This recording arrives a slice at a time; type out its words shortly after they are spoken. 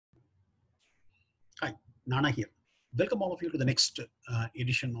Hi, Nana here. Welcome all of you to the next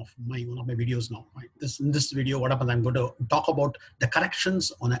edition of one of my videos now. Right? In this video, what happens, I'm going to talk about the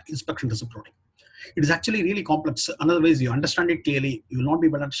corrections on an inspection receipt routing. It is actually really complex. Another way is you understand it clearly, you will not be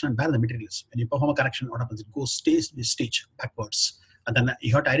able to understand where the material is. When you perform a correction, what happens? It goes stage backwards. And then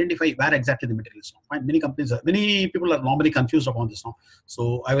you have to identify where exactly the material is. Right? Many people are normally confused upon this now.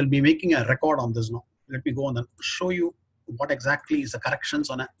 So I will be making a record on this now. Let me go and then show you what exactly is the corrections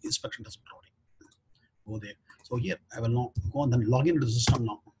on an inspection receipt routing. Go there. So here I will now go and then log into the system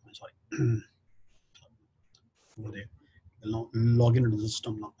now. Sorry. Go there. I will now log into the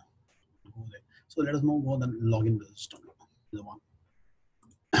system now. Go there. So let us now go and then log into the system now. The one.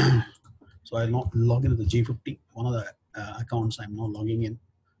 So I will now log into the G50. One of the accounts I'm now logging in.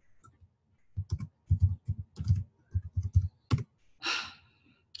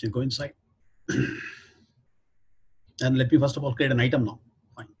 So go inside. And let me first of all create an item now.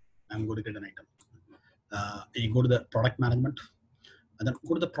 Fine. I'm going to create an item. You go to the product management and then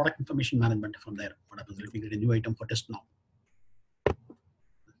go to the product information management. From there, what happens? Let me create a new item for test now.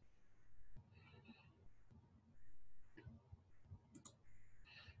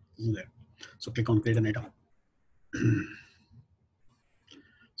 There. So click on create an item.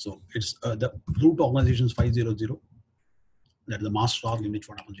 So it's the root organization is 500. That is the master org in which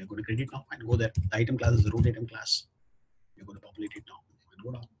what happens. You're going to create it now and go there. The item class is the root item class. You're going to populate it now and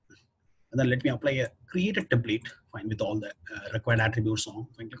go down. And then let me apply a created template, fine, with all the required attributes on.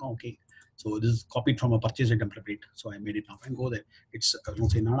 Fine, click on OK. So this is copied from a purchase item template. So I made it now. And go there. It's going to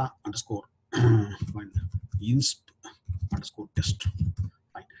say nana underscore fine, insp underscore test.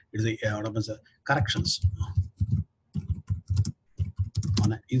 Fine. It is a corrections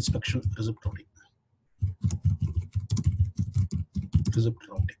on an inspection receipt routing.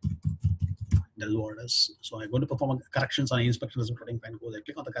 That is what it is. So I'm going to perform corrections on inspection receipt routing. Fine, go there,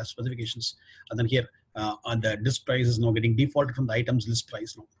 click on the specifications, and then here on the list price is now getting defaulted from the items list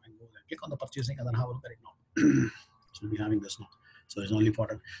price now. Fine, go there, click on the purchasing, and then have a look at it now. So we'll be having this now. So it's only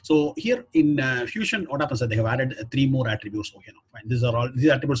important. So here in Fusion, what happens is they have added 3 more attributes over here now. Fine, these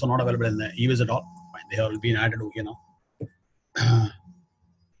attributes are not available in the EVS at all. Fine, they have been added over here now.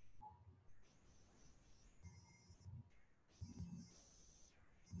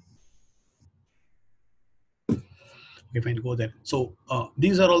 Okay, fine, go there. So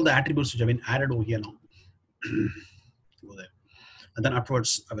these are all the attributes which have been added over here now. Go there. And then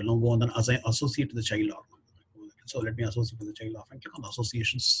afterwards, I will now go and then associate to the child org. So let me associate to the child org and click on the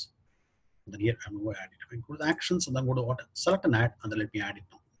associations. And then here I'm going to add it. Go to the actions and then go to what? Select and add, and then let me add it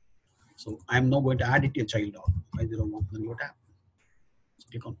now. So I'm now going to add it to a child org. 501, then go tab. So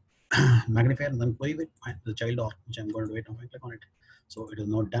click on magnifier and then play with the child org, which I'm going to do it now. I click on it. So it is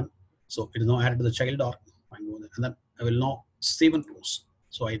now done. So it is now added to the child org. And then I will now save and close.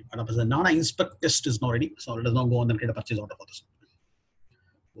 So the Nana inspect test is now ready. So let us now go and then create a purchase order for this.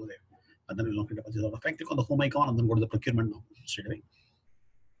 Go there. And then we'll now create a purchase order. If I click on the home icon and then go to the procurement now straight away.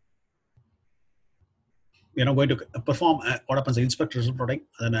 We are now going to perform what happens in inspect result product.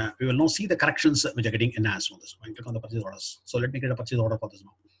 And then we will now see the corrections which are getting enhanced on this. I click on the purchase orders. So let me create a purchase order for this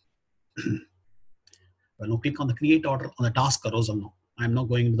now. We'll now click on the create order on the task carousel now. I'm now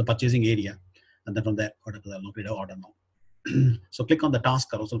going into the purchasing area. And then from there, I'll now create an order now. So click on the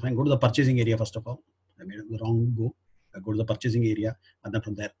task carousel. Fine, go to the purchasing area first of all. I made the wrong go. I go to the purchasing area, and then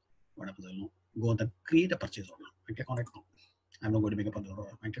from there, what happens? I'll now go and then create a purchase order. I click on it now. I'm now going to make a purchase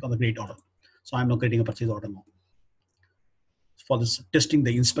order. I click on the create order. So I'm now creating a purchase order now. For this testing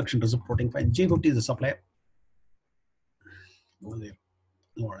the inspection receipt routing file. J50 is the supplier. Go there.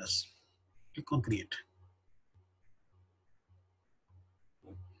 Orders. Click on create.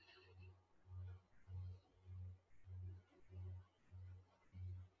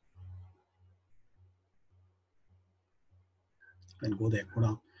 Then go there, go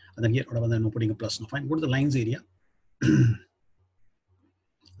down, and then here, then I'm putting a plus now. Fine, go to the lines area, and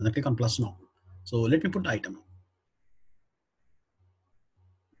then click on plus now. So let me put the item.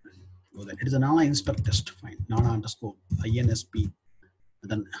 Go there. It is a Nana inspect test. Fine, Nana underscore INSP,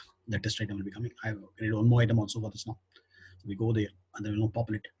 and then the test item will be coming. I have created one more item also for this now. So we go there, and then we'll now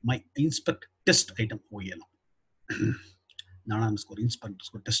populate my inspect test item over here now. Nana underscore inspect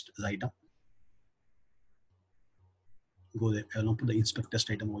underscore test is the item. Go there. I'll now put the inspect test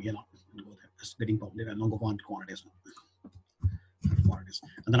item over here now. And go there. It's getting populated. I'll now go on to quantities now. Quantities.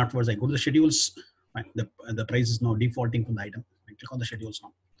 And then afterwards, I go to the schedules. The price is now defaulting from the item. I click on the schedules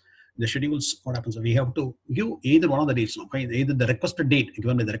now. The schedules, what happens? We have to give either one of the dates now. Either the requested date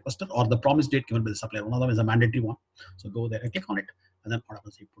given by the requester or the promised date given by the supplier. One of them is a mandatory one. So go there. I click on it. and then what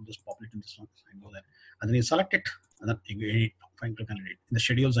happens? You put this, populate in this one, and go there, and then you select it, and then you edit now. Fine, click on edit. In the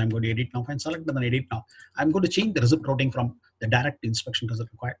schedules, I'm going to edit now. Fine, select and then edit now. I'm going to change the result routing from the direct inspection result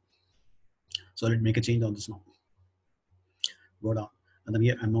required. So let's make a change on this now. Go down, and then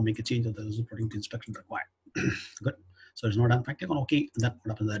here I'm going to make a change of the result routing to inspection required. Good. So it's not done. Fine, click on OK. And then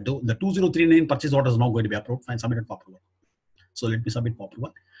what happens? The 2039 purchase order is now going to be approved. Fine, submit it for approval. So let me submit for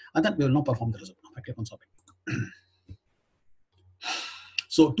approval, and then we will now perform the result. I click on submit.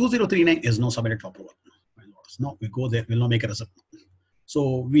 So 2039 is now submitted for approval. Now we go there, we'll now make a result.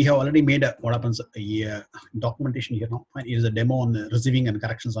 So we have already made a, what happens, a documentation here now. It is a demo on the receiving and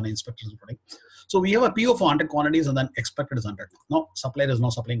corrections on inspectors reporting. So we have a PO for 100 quantities and then expected is 100. Now supplier is now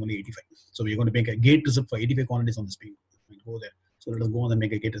supplying only 85. So we're going to make a gate receipt for 85 quantities on this PO. We'll go there. So let us go and then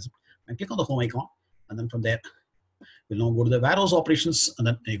make a gate receipt and click on the home icon. And then from there, we'll now go to the warehouse operations and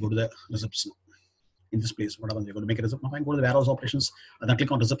then go to the receipts now. In this place, what happens? We're going to make a receipt now. Go to the warehouse operations and then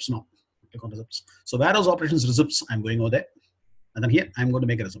click on receipts now. Click on receipts. So warehouse operations receipts, I'm going over there. And then here, I'm going to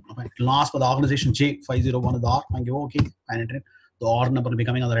make a receipt. It will ask for the organization J501 of the R. Fine, give OK. Fine, enter it. The R number will be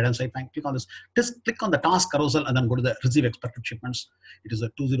coming on the right hand side. Fine, click on this. Just click on the task carousel and then go to the receive expected shipments. It is a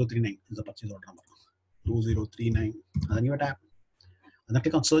 2039 is the purchase order number. 2039. And then you tap. And then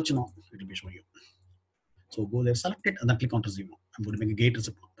click on search now. It will be showing you. So go there, select it, and then click on receive now. I'm going to make a gate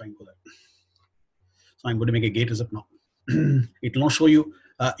receipt now. Fine, go there. So I'm going to make a gate receipt now. It will not show you.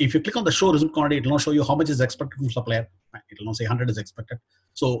 If you click on the show receipt quantity, it will not show you how much is expected from supplier. It will not say 100 is expected.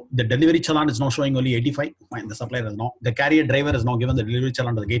 So the delivery challan is now showing only 85. Fine, the supplier is now, the carrier driver is now given the delivery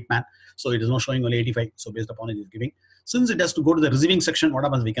challan to the gate man. So it is not showing only 85. So based upon it is giving. Since it has to go to the receiving section, what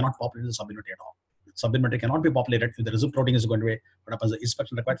happens? We cannot populate the sub-inventory at all. Sub-inventory cannot be populated if the receipt routing is going to be, what happens? The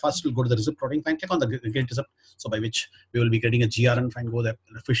inspection required. First, we'll go to the receipt routing. Fine, click on the gate receipt. So by which we will be getting a GRN. Fine, go there.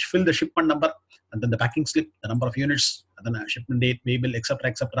 Fill the shipment number and then the packing slip, the number of units, and then a shipment date, payable, etc.,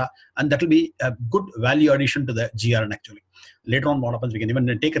 etc. And that will be a good value addition to the GRN actually. Later on, what happens? We can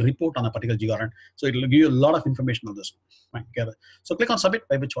even take a report on a particular GRN. So it will give you a lot of information on this. Fine, so click on submit,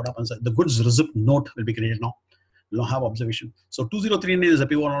 by which what happens? The goods receipt note will be created now. We'll have observation. So 2039 is a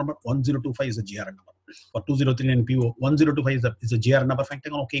PO number, 1025 is a GRN number. For 2039 PO, 1025 is a GRN number. Fine,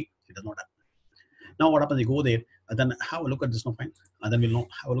 click on OK. It does not happen. Now what happens? You go there and then have a look at this now. Fine, and then we'll now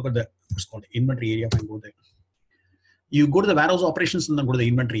have a look at the what's called the inventory area. Fine, go there. You go to the warehouse operations and then go to the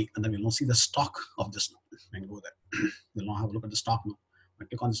inventory, and then we'll now see the stock of this now. And go there. We'll now have a look at the stock now. And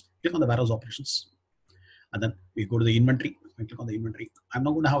click on this. Click on the warehouse operations, and then we go to the inventory. And click on the inventory. I'm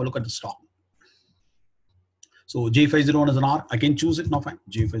now going to have a look at the stock. So J501 is an R. I can choose it now. Fine,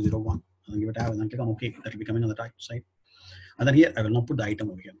 J501. And then give it a tab and then click on OK. That will be coming on the right side. And then here I will now put the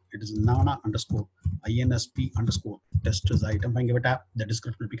item over here. It is nana underscore insp underscore test is the item. Fine, give it a tab. The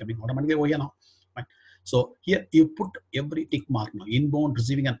description will be coming automatically over here now. Fine. So here you put every tick mark now. Inbound,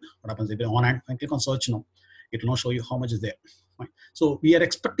 receiving, and what happens? If you on hand, fine, click on search now. It will now show you how much is there. Fine. So we are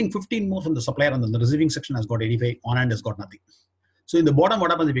expecting 15 more from the supplier, and then the receiving section has got 85. On hand has got nothing. So in the bottom,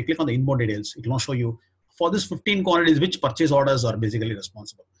 what happens? If you click on the inbound details, it will now show you for this 15 quantities which purchase orders are basically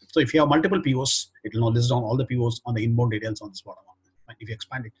responsible. So if you have multiple POs, it will now list down all the POs on the inbound details on this bottom one. Fine. If you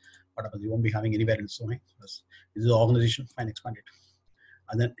expand it, what happens? You won't be having anywhere else. So this is the organization. Fine, expand it.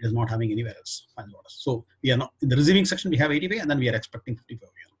 And then it is not having anywhere else. Fine, so we are not in the receiving section. We have 85, and then we are expecting 55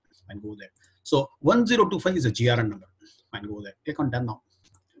 here. Fine, go there. So 1025 is a GRN number. Fine, go there. Click on done now.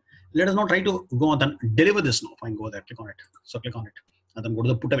 Let us now try to go on and deliver this now. Fine, go there. Click on it. So click on it, and then go to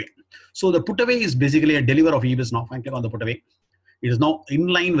the put away. So the put away is basically a deliver of EBIS now. Fine, click on the put away. It is now in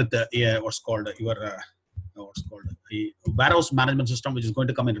line with the what's called your a warehouse management system, which is going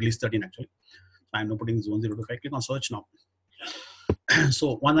to come in release 13 actually. So I'm now putting this 1025. Click on search now.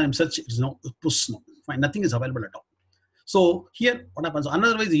 So when I'm search, it is now push now. Fine, nothing is available at all. So here, what happens?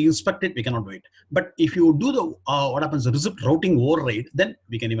 Another way you inspect it, we cannot do it. But if you do the what happens? The receipt routing override, then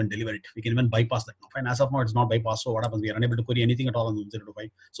we can even deliver it. We can even bypass that now. Fine, as of now, it's not bypassed. So what happens? We are unable to query anything at all on 1025.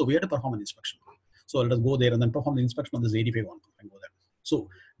 So we have to perform an inspection. So let us go there and then perform the inspection on this 85 one. And go there. So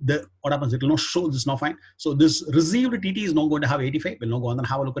the what happens? It will not show this now. Fine. So this received TT is now going to have 85. We'll now go and then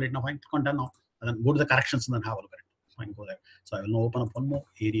have a look at it now. Fine. Click on done now, and then go to the corrections and then have a look at it. Fine, go there. So I will now open up one more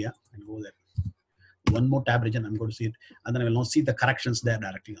area and go there. One more tab region. I'm going to see it, and then I will now see the corrections there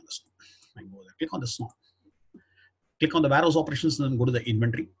directly on this. Fine, go there. Click on this now. Click on the warehouse operations and then go to the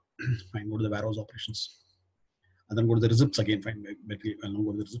inventory. Fine, go to the warehouse operations. And then go to the receipts again. Fine, I'll now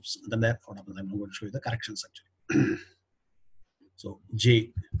go to the receipts. And then there, what happens? I'm now going to show you the corrections actually. So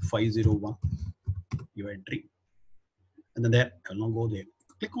J501, your entry. And then there, I'll now go there.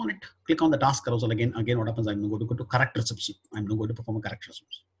 Click on it. Click on the task carousel again. Again, what happens? I'm going to go to correct receipts. I'm now going to perform a correct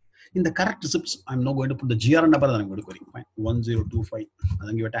receipts. In the correct receipts, I'm now going to put the GRN number that I'm going to query. Fine. 1025, and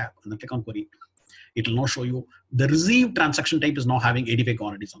then give a tab, and then click on query. It will now show you the received transaction type is now having 85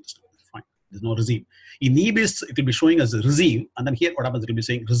 quantities on this. Fine. There's no receive. In eBase, it will be showing as receive, and then here what happens, it will be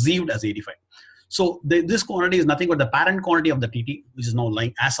saying received as 85. So this quantity is nothing but the parent quantity of the TT, which is now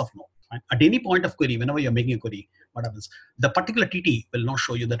lying as of now. Fine. At any point of query, whenever you're making a query, what happens? The particular TT will not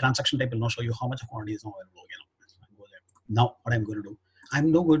show you, the transaction type will not show you how much quantity is now available. Now, what I'm going to do,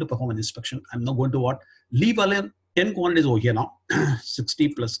 I'm now going to perform an inspection. I'm now going to what? Leave alone 10 quantities over here now, 60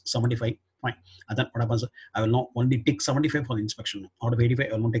 plus 75. Fine. And then what happens? I will now only take 75 for the inspection. Out of 85,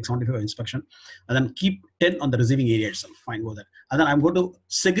 I will not take 75 for inspection. And then keep 10 on the receiving area itself. Fine, go there. And then I'm going to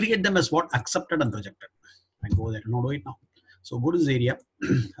segregate them as what? Accepted and rejected. Fine, go there. Now do it now. So go to this area.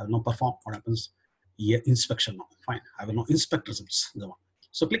 I will now perform what happens? Here, inspection now. Fine. I will now inspect receipts.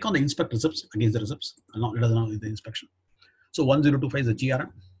 So click on the inspect receipts against the receipts. And now it doesn't know the inspection. So 1025 is the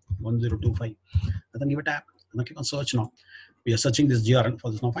GRN. 1025. And then give a tab. And then click on search now. We are searching this GRN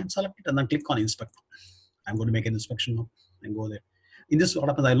for this now. Fine, select it and then click on inspect. I'm going to make an inspection now and go there. In this, what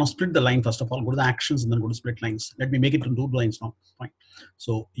happens? I'll now split the line first of all. Go to the actions and then go to split lines. Let me make it into 2 lines now. Fine.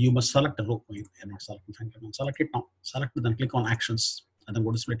 So you must select a row. You're not selecting. Fine. Select it now. Select it, then click on actions and then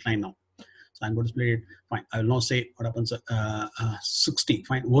go to split line now. So I'm going to split it. Fine. I will now say what happens? 60.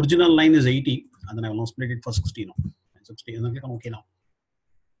 Fine. Original line is 80, and then I will now split it for 60 now. 60 and then click on OK now.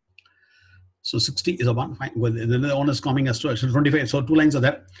 So 60 is a 1. Fine. Well, then the one is coming as 25. So 2 lines are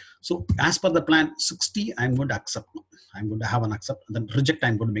there. So as per the plan, 60 I'm going to accept now. I'm going to have an accept, and then reject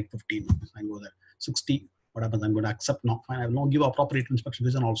I'm going to make 15 now. I go there. 60. What happens? I'm going to accept now. Fine. I will now give appropriate inspection.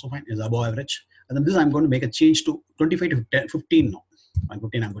 This one also fine is above average. And then this I'm going to make a change to 25 to 10, 15 now. Fine.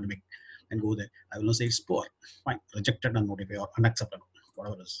 15 I'm going to make and go there. I will now say it's poor. Fine. Rejected and notify or unaccepted.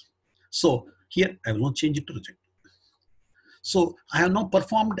 Whatever it is. So here I will not change it to reject. So I have now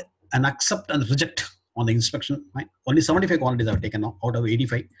performed an accept and reject on the inspection. Right? Only 75 quantities I have taken now out of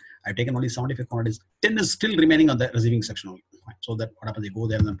 85. I have taken only 75 quantities. 10 is still remaining on the receiving section only. Right? So that what happens? They go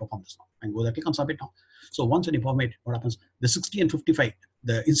there and then perform this now. And go there, click on submit now. So once you perform it, what happens? The 60 and 55,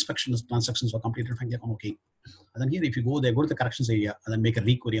 the inspections transactions were completed. Fine, click on OK. And then here, if you go there, go to the corrections area and then make a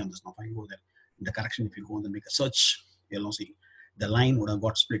re-query on this now. Fine, go there. In the correction, if you go and then make a search, you'll now see the line would have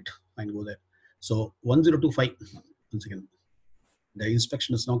got split. Fine, go there. So 1025. Once again. The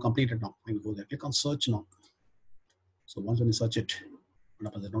inspection is now completed now. I will go there. Click on search now. So once when you search it, what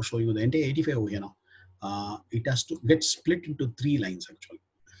happens? They don't show you the entire 85 over here now. It has to get split into 3 lines actually.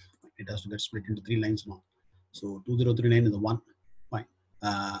 It has to get split into 3 lines now. So 2039 is the 1. Fine.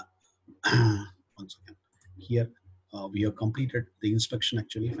 Once again, here we have completed the inspection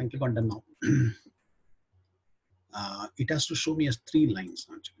actually. If I click on done now, it has to show me as 3 lines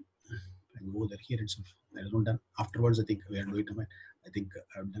actually. And go there here itself. I don't done. Afterwards, I think we are doing it. I think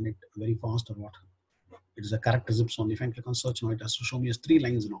I've done it very fast or what. It is a correct receipts only. If I click on search now, it has to show me as 3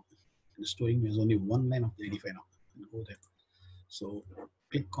 lines now. It's showing me as only 1 line of the 85 now. And go there. So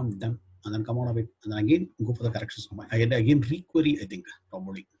click on done and then come out of it. And then again go for the corrections. I again re-query, I think,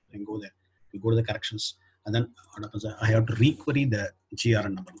 probably. And go there. You go to the corrections. And then what happens? I have to re-query the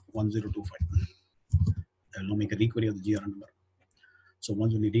GRN number 1025. I will now make a re-query of the GRN number. So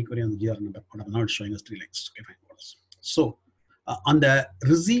once you re-query on the GRN number, now it's showing us 3 lines. Okay, fine. So on the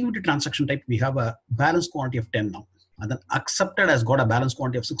received transaction type, we have a balance quantity of 10 now. And then accepted has got a balance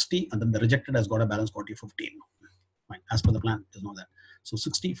quantity of 60, and then the rejected has got a balance quantity of 15. Fine. As per the plan, there's no that. So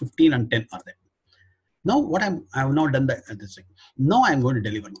 60, 15, and 10 are there. Now what I have now done this thing. Now I'm going to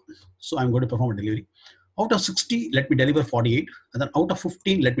deliver now. So I'm going to perform a delivery. Out of 60, let me deliver 48, and then out of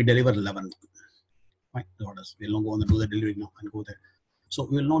 15, let me deliver 11. Fine. The orders. We'll now go on and do the delivery now and go there. So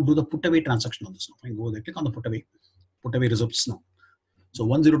we will now do the put away transaction on this now. Fine. Go there. Click on the put away results now. So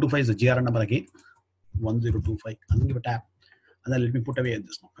 1025 is the GRN number again. 1025, and then give a tab. And then let me put away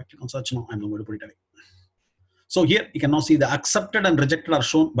this now. I click on search now. I'm not going to put it away. So here you can now see the accepted and rejected are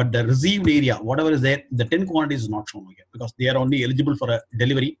shown, but the received area, whatever is there, the 10 quantities is not shown here because they are only eligible for a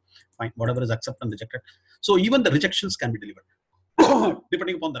delivery. Fine, whatever is accepted and rejected. So even the rejections can be delivered.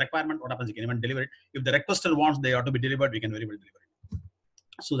 Depending upon the requirement, what happens, you can even deliver it. If the requester wants they are to be delivered, we can very well deliver it.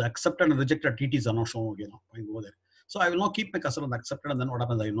 So the accepted and rejected TTs are not shown again. I can go there. So I will now keep my cursor on the accepted, and then what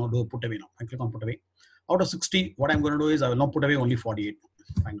happens, I will now do put away now. I click on put away. Out of 60, what I'm going to do is I will now put away only 48.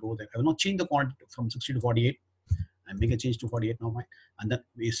 I can go there. I will not change the quantity from 60 to 48. I make a change to 48 now. And then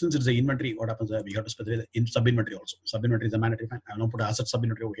since it's an inventory, what happens, we have to specify in sub-inventory also. Sub-inventory is a mandatory. Fine. I will now put asset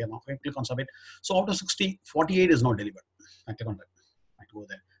sub-inventory over here now. I click on submit. So out of 60, 48 is not delivered. I click on that. I go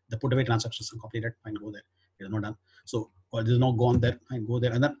there. The put away transactions are completed. I go there. It is not done. So this is now gone there. I go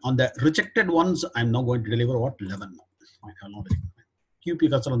there. And then on the rejected ones, I'm now going to deliver what? 11 now. I will not deliver. keep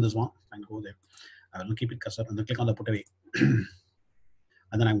your cursor on this one and go there. I will keep it cursor and then click on the put away.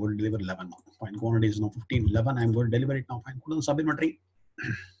 And then I'm going to deliver 11 now. Fine, quantity is now 15, 11. I'm going to deliver it now. Fine, go to the sub inventory.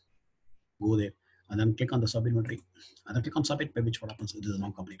 Go there and then click on the sub inventory and then click on submit, by which what happens, this is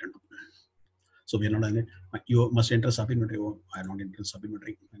now completed. So we are not done it. You must enter sub inventory. I am not entering sub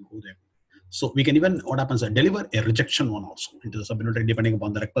inventory and go there. So we can even, what happens, deliver a rejection one also into the sub inventory depending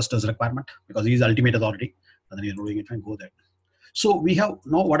upon the requester's requirement, because he is ultimate authority and then he's doing it and go there. So we have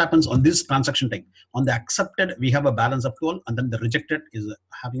now what happens on this transaction type. On the accepted, we have a balance of 12, and then the rejected is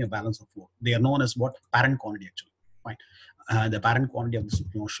having a balance of 4. They are known as what? Parent quantity actually. Fine. The parent quantity of this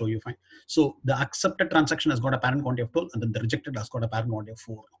will show you. Fine. So the accepted transaction has got a parent quantity of 12, and then the rejected has got a parent quantity of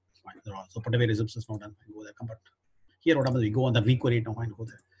 4. Fine. So put away results is not done. Fine. Go there. Come back. Here what happens? We go on the requery it now. Fine. Go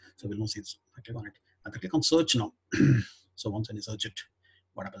there. So we'll now see this. I click on it. I click on search now. So once when you search it,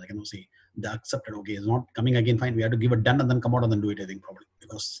 what happens? I can now see the accepted. Okay, is not coming again. Fine. We have to give it done and then come out and then do it. I think probably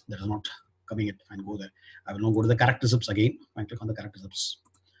because that is not coming it. Fine. Go there. I will now go to the character zips again. Fine. Click on the character zips,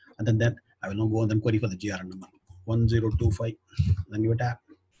 and then I will now go and then query for the GRN number 1025. Then give a tab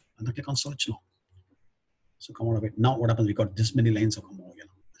and then click on search now. So come out of it. Now what happens? We got this many lines of come over here.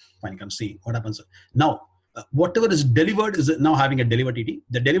 Fine. You can see what happens now. Whatever is delivered is now having a delivered TT.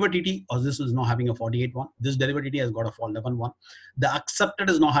 The delivered TT, or this is now having a 48 one. This delivered TT has got a 11 one. The accepted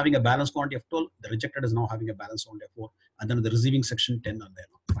is now having a balance quantity of 12. The rejected is now having a balance quantity of 4. And then the receiving section 10 are there.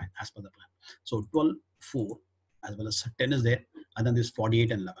 Fine, as per the plan. So 12, 4, as well as 10 is there. And then this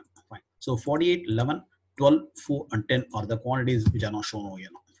 48 and 11. Fine. So 48, 11, 12, 4, and 10 are the quantities which are now shown over here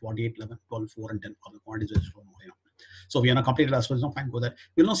now. 48, 11, 12, 4, and 10 are the quantities which are shown over here now. So we are now completed as well as now. Fine, go there.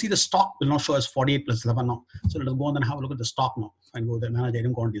 We'll now see the stock will now show as 48 plus 11 now. So let us go on and have a look at the stock now. Fine, go there, manage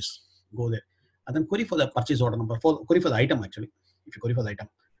item quantities. Go there. And then query for the purchase order number. Query for the item actually. If you query for the item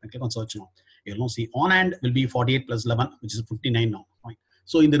and click on search now, you'll now see on hand will be 48 plus 11, which is 59 now. Fine.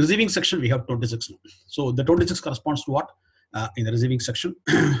 So in the receiving section, we have 26 now. So the 26 corresponds to what? In the receiving section.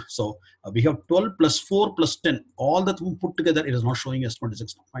 So we have 12 plus 4 plus 10. All that put together, it is not showing as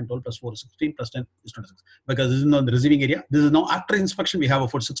 26 now. Fine, 12 plus 4 is 16 plus 10 is 26. Because this is not the receiving area. This is now after inspection, we have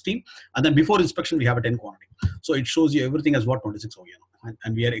a 16. And then before inspection, we have a 10 quantity. So it shows you everything as what 26 over here.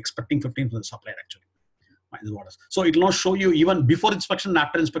 And we are expecting 15 from the supplier actually. Fine, this is what is. So it will not show you even before inspection and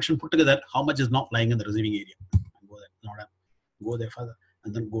after inspection put together how much is not lying in the receiving area. And go there. Go there further.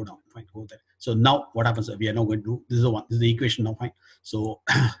 And then go down. Fine, go there. So now what happens? We are now going to do this is the one. This is the equation now. Fine. So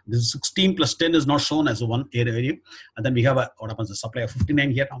this is 16 plus 10 is not shown as a one area. And then we have a what happens? The supplier 59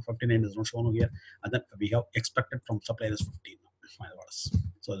 here. Now 59 is not shown over here. And then we have expected from supplier is 15. Fine, what is.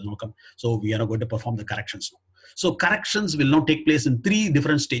 So there's no come. So we are now going to perform the corrections now. So corrections will now take place in 3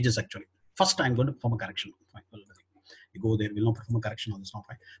 different stages actually. First, I'm going to perform a correction. Fine. You go there, we'll not perform a correction on this now.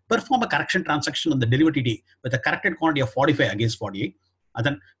 Fine. Perform a correction transaction on the delivery TT with a corrected quantity of 45 against 48. And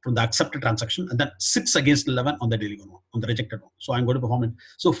then from the accepted transaction, and then 6 against 11 on the delivered one, on the rejected one. So I'm going to perform it.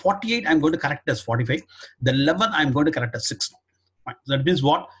 So 48, I'm going to correct as 45. The 11, I'm going to correct as 6 now. Fine. So that means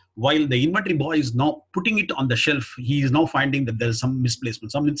what? While the inventory boy is now putting it on the shelf, he is now finding that there is some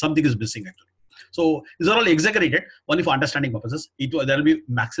misplacement. Something is missing actually. So these are all exaggerated only for understanding purposes. There will be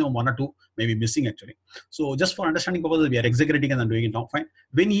maximum 1 or 2 maybe missing actually. So just for understanding purposes, we are exaggerating and then doing it now. Fine.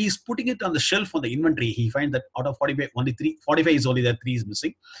 When he is putting it on the shelf on the inventory, he finds that out of 45, only 45 is only there, 3 is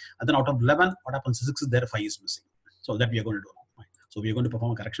missing. And then out of 11, what happens? 6 is there, 5 is missing. So that we are going to do now. Fine. So we are going to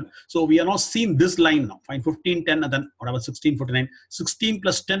perform a correction. So we are now seeing this line now. Fine, 15, 10, and then whatever 16, 49. 16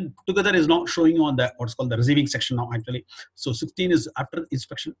 plus 10 together is now showing you on the what's called the receiving section now actually. So 16 is after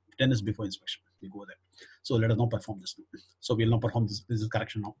inspection, 10 is before inspection. We go there. So let us now perform this. So we will now perform this. This is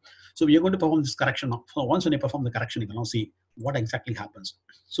correction now. So we are going to perform this correction now. So once when you perform the correction, you can now see what exactly happens.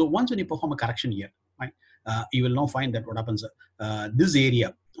 So once when you perform a correction here, right, you will now find that what happens. This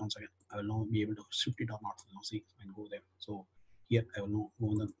area, once again, I will now be able to shift it or not. Now see and go there. So here I will now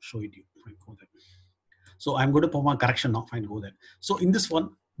go and show it you. Fine, go there. So I'm going to perform a correction now. Fine, go there. So in this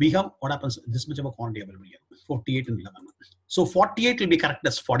one, we have what happens, this much of a quantity available here, 48 and 11. So 48 will be correct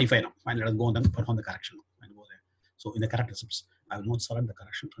as 45 now. Fine, let us go and then perform the correction now. Fine, go there. So in the correct receipts, I will not select the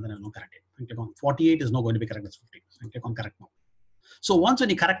correction and then I will not correct it. Fine, click on 48 is now going to be correct as 50. Fine, click on correct now. So once when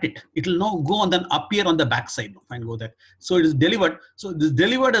you correct it, it will now go and then appear on the back side now. Fine, go there. So it is delivered. So this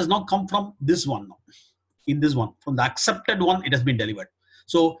delivered has now come from this one now. In this one, from the accepted one, it has been delivered.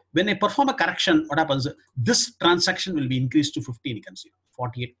 So when I perform a correction, what happens? This transaction will be increased to 15. You can see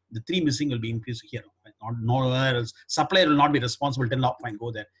 48. The 3 missing will be increased here. Nowhere else. Supplier will not be responsible till now. Fine,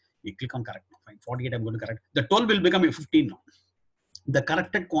 go there. You click on correct now. Fine, 48. I'm going to correct. The 12 will become a 15 now. The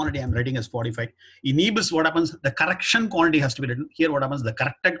corrected quantity I'm writing as 45. In EBIS, what happens? The correction quantity has to be written. Here, what happens? The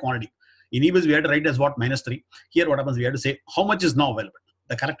corrected quantity. In e-bills, we had to write as what? -3. Here, what happens? We have to say how much is now available.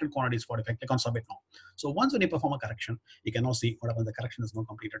 The corrected quantity is 45. Click on submit now. So once when you perform a correction, you can now see what happens. The correction is now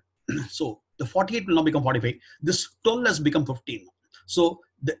completed. So the 48 will now become 45. This 12 has become 15. So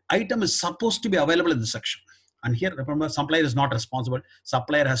the item is supposed to be available in this section. And here, remember, supplier is not responsible.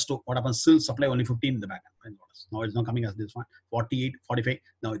 Supplier has to, what happens, still supply only 15 in the back end. Now it's not coming as this one, 48, 45,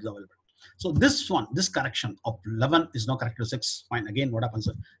 now it's available. So this one, this correction of 11 is now corrected to 6. Fine. Again, what happens?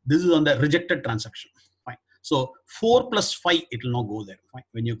 This is on the rejected transaction. Fine. So 4 plus 5, it will not go there. Fine.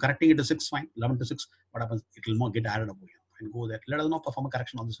 When you're correcting it to 6, fine. 11 to 6, what happens? It will not get added up here. Fine. Go there. Let us now perform a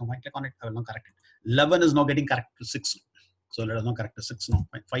correction on this one. Fine. Click on it. I will now correct it. 11 is now getting corrected to 6. So let us now correct the 6 now.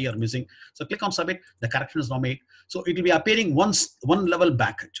 5 are missing. So click on submit. The correction is now made. So it will be appearing one level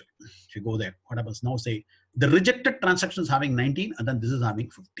back actually. If you go there, what happens now? Say the rejected transaction is having 19, and then this is having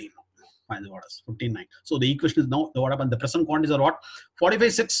 15. Find the orders 15, 9. So the equation is now what happened? The present quantities are what?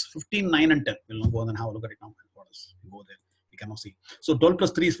 45, 6, 15, 9, and 10. We'll now go and have a look at it now. Orders. Go there. You cannot see. So 12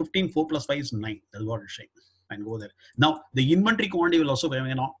 plus 3 is 15. 4 plus 5 is 9. That's what it's showing. And go there. Now the inventory quantity will also be,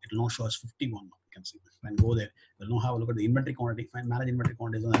 it will now show as 51 now. You can see. And go there. We'll now have a look at the inventory quantity. Find manage inventory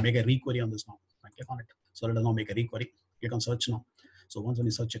quantities and make a requery on this now. And click on it. So let us now make a requery. Click on search now. So once when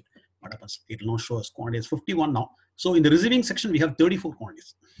you search it, what happens? It will now show us quantities 51 now. So in the receiving section, we have 34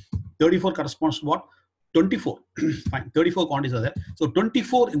 quantities. 34 corresponds to what? 24. Fine. 34 quantities are there. So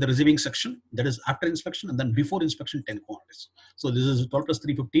 24 in the receiving section, that is after inspection, and then before inspection, 10 quantities. So this is 12 plus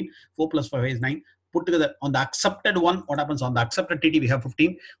 3, 15. 4 plus 5 is 9. Put together on the accepted one, what happens? On the accepted TT, we have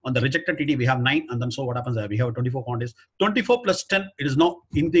 15. On the rejected TT, we have 9. And then so what happens? We have 24 quantities. 24 plus 10, it is now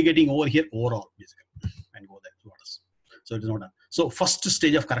integrating over here overall, basically. And go there. So it is not done. So first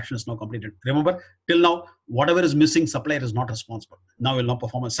stage of correction is now completed. Remember, till now, whatever is missing, supplier is not responsible. Now we'll now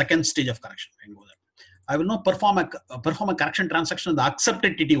perform a second stage of correction. And go there. I will now perform a correction transaction in the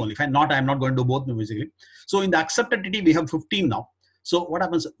accepted TT only. If I'm not going to do both basically. So in the accepted TT, we have 15 now. So what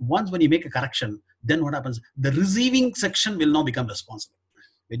happens once when you make a correction, then what happens? The receiving section will now become responsible.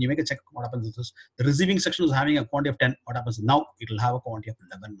 When you make a check, what happens is this, the receiving section is having a quantity of 10. What happens now? It will have a quantity of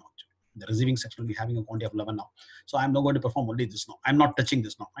 11 now. The receiving section will be having a quantity of 11 now. So I'm not going to perform only this now. I'm not touching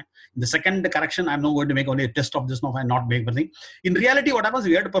this now. Right? In the second correction, I'm not going to make only a test of this now. I'm not make everything. In reality, what happens?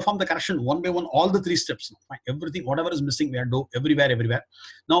 We have to perform the correction one by one, all the 3 steps. Now. Right? Everything, whatever is missing, we have to do everywhere.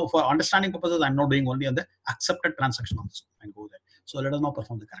 Now, for understanding purposes, I'm not doing only on the accepted transaction on this. And go there. So let us now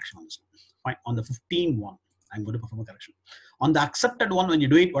perform the correction on this one. Right? On the 15 one, I'm going to perform a correction. On the accepted one, when you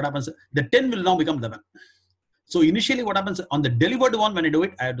do it, what happens? The 10 will now become 11. So initially, what happens on the delivered one when I do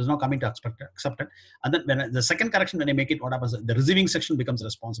it, it is not coming to accepted. And then when the second correction, when I make it, what happens? The receiving section becomes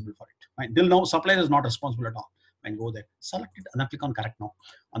responsible for it. Right? Till now, supplier is not responsible at all. And go there, select it, and then click on correct now.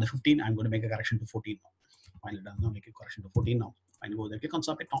 On the 15, I'm going to make a correction to 14 now. Finally done. Now make a correction to 14 now. And go there, click on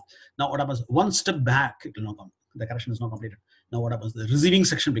submit now. Now what happens? One step back, it will not come. The correction is not completed. Now what happens? The receiving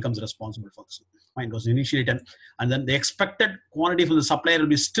section becomes responsible for this. Fine, it was initially 10, and then the expected quantity from the supplier will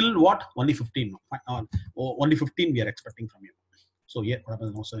be still what? Only 15 now. Fine, only 15 we are expecting from you. So here what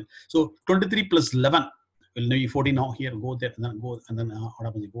happens now? So 23 plus 11 will be 14 now. Here go there and then go, and then what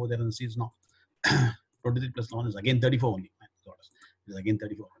happens? You go there and see it's now 23 plus 11 is again 34 only. It is again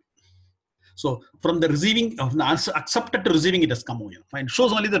 34. So from the receiving of the accepted to receiving, it has come over here. Fine, it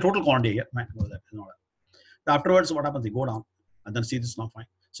shows only the total quantity here. Fine, go there. Afterwards, what happens? You go down and then see this is now fine.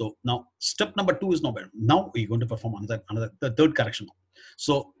 So now step number 2 is now better. Now we're going to perform the third correction.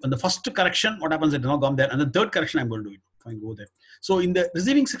 So in the first correction, what happens? It now gone there, and the third correction I'm going to do it. Fine, go there. So in the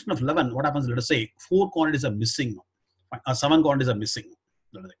receiving section of 11, what happens? Let us say 4 quantities are missing now. Fine, 7 quantities are missing.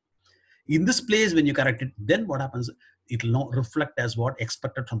 In this place, when you correct it, then what happens? It will now reflect as what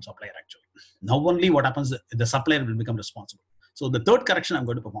expected from supplier actually. Now only what happens? The supplier will become responsible. So the third correction I'm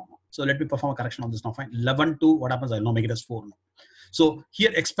going to perform now. So let me perform a correction on this now. Fine. 11 to what happens? I'll now make it as 4 now. So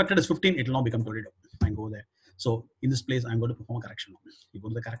here expected is 15. It will now become 22. Fine, go there. So in this place, I'm going to perform a correction now. You go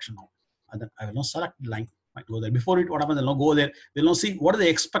to the correction now. And then I will now select the line. Fine, go there. Before it, what happens? I'll now go there. We'll now see what is the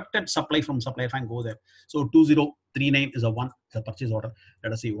expected supply from supplier. Fine, go there. So 2039 is a 1, it's a purchase order.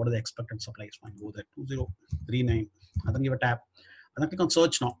 Let us see what are the expected supplies. Fine, go there. 2039. And then give a tab. And then click on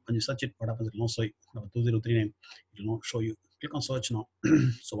search now. When you search it, what happens? It will now show you 2039. It will now show you. Click on search now.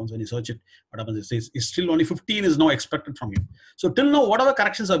 So once when you search it, what happens? It says it's still only 15 is now expected from you. So till now, whatever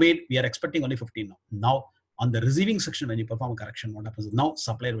corrections are made, we are expecting only 15 now. Now on the receiving section, when you perform a correction, what happens? Now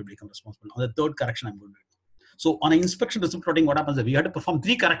supplier will become responsible. On the third correction, I'm going to do it. So on an inspection receipt plotting, what happens? We have to perform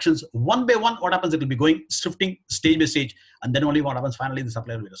 3 corrections one by one. What happens? It will be going shifting stage by stage, and then only what happens? Finally, the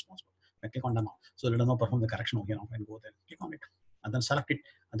supplier will be responsible. I click on done now. So let us now perform the correction over here now and go there. Click on it and then select it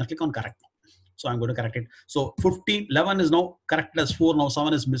and then click on correct now. So I'm going to correct it. So 15, 11 is now corrected as 4. Now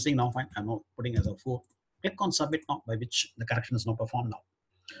 7 is missing. Now fine. I'm now putting as a 4. Click on submit now, by which the correction is now performed now.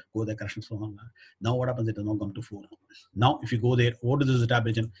 Go there, corrections performed. Now what happens? It has now come to 4. Now if you go there, go to this tab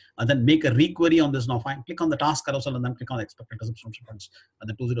region and then make a requery on this now. Fine. Click on the task carousel and then click on the expected results from funds and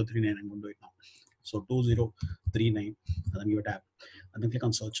then 2039. I'm going to do it now. So 2039 and then give a tab and then click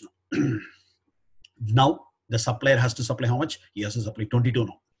on search now. Now the supplier has to supply how much? He has to supply 22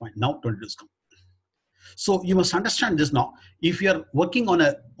 now. Fine. Now 22 is come. So you must understand this now. If you are working on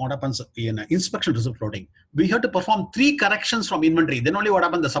a what happens in an inspection result loading, we have to perform 3 corrections from inventory. Then only what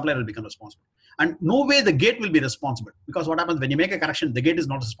happens, the supplier will become responsible. And no way the gate will be responsible, because what happens when you make a correction, the gate is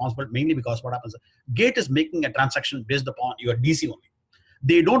not responsible, mainly because what happens, gate is making a transaction based upon your DC only.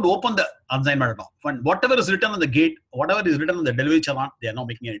 They don't open the assignment at all. When whatever is written on the gate, whatever is written on the delivery challenge, they are now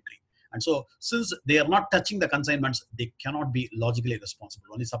making an entry. And so since they are not touching the consignments, they cannot be logically responsible.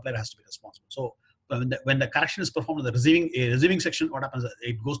 Only supplier has to be responsible. So when the correction is performed in the receiving section, what happens?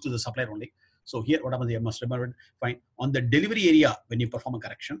 It goes to the supplier only. So here, what happens? You must remember, fine. On the delivery area, when you perform a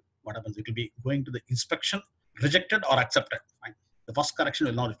correction, what happens? It will be going to the inspection, rejected or accepted. Fine. The first correction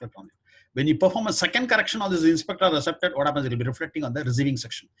will not reflect on it. When you perform a second correction on this inspector or accepted, what happens? It will be reflecting on the receiving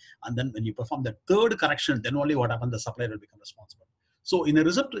section. And then when you perform the third correction, then only what happens? The supplier will become responsible. So in a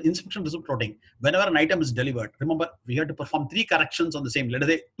inspection result plotting, whenever an item is delivered, remember we have to perform 3 corrections on the same. Let us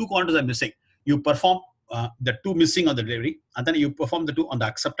say 2 quantities are missing. You perform the 2 missing on the delivery, and then you perform the 2 on the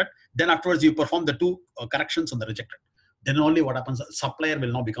accepted. Then afterwards you perform the 2 corrections on the rejected. Then only what happens, supplier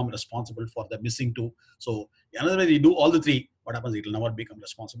will now become responsible for the missing 2. So another way you do all the 3, what happens, it will never become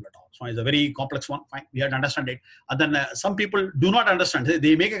responsible at all. So it's a very complex one. Fine, we have to understand it. And then some people do not understand.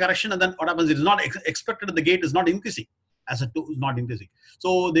 They make a correction, and then what happens, it is not expected that the gate is not increasing. As a 2 is not increasing.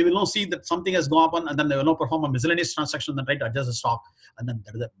 So they will now see that something has gone up, and then they will now perform a miscellaneous transaction, then try to adjust the stock, and then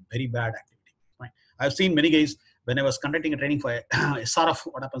that is a very bad activity. Right? I've seen many guys, when I was conducting a training for a SRF,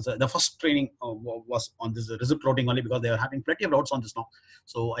 what happens, the first training was on this result routing only, because they are having plenty of routes on this now.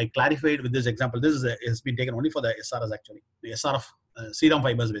 So I clarified with this example. This has been taken only for the SRS actually, the SRF serum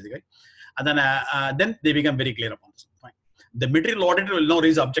fibers basically. And then they become very clear upon this. Fine. The material auditor will now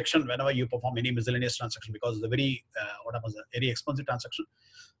raise objection whenever you perform any miscellaneous transaction, because it's a very what happens, a very expensive transaction.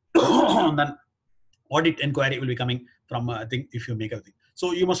 And then audit inquiry will be coming from I think if you make everything.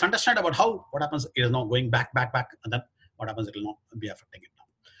 So you must understand about how what happens, it is now going back, and then what happens, it will not be affecting it now.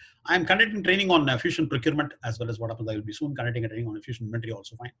 I am conducting training on Fusion Procurement, as well as what happens, I will be soon conducting a training on Fusion Inventory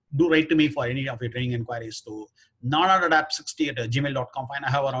also. Fine. Do write to me for any of your training inquiries to nana.apps60@gmail.com. Fine.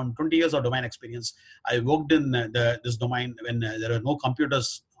 I have around 20 years of domain experience. I worked in this domain when there were no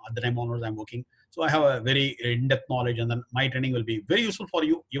computers at the time onwards I'm working. So I have a very in-depth knowledge, and then my training will be very useful for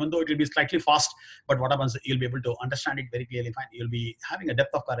you, even though it will be slightly fast. But what happens, you'll be able to understand it very clearly. Fine. You'll be having a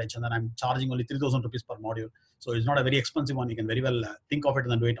depth of courage, and then I'm charging only 3,000 rupees per module. So it's not a very expensive one. You can very well think of it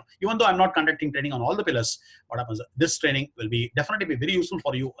and then do it. Even though I'm not conducting training on all the pillars, what happens, this training will be definitely be very useful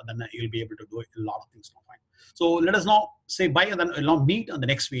for you, and then you'll be able to do a lot of things now. Fine. So let us now say bye, and then we'll now meet on the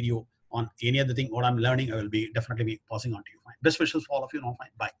next video on any other thing. What I'm learning, I will be definitely be passing on to you. Fine. Best wishes for all of you now. Fine.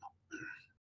 Bye now.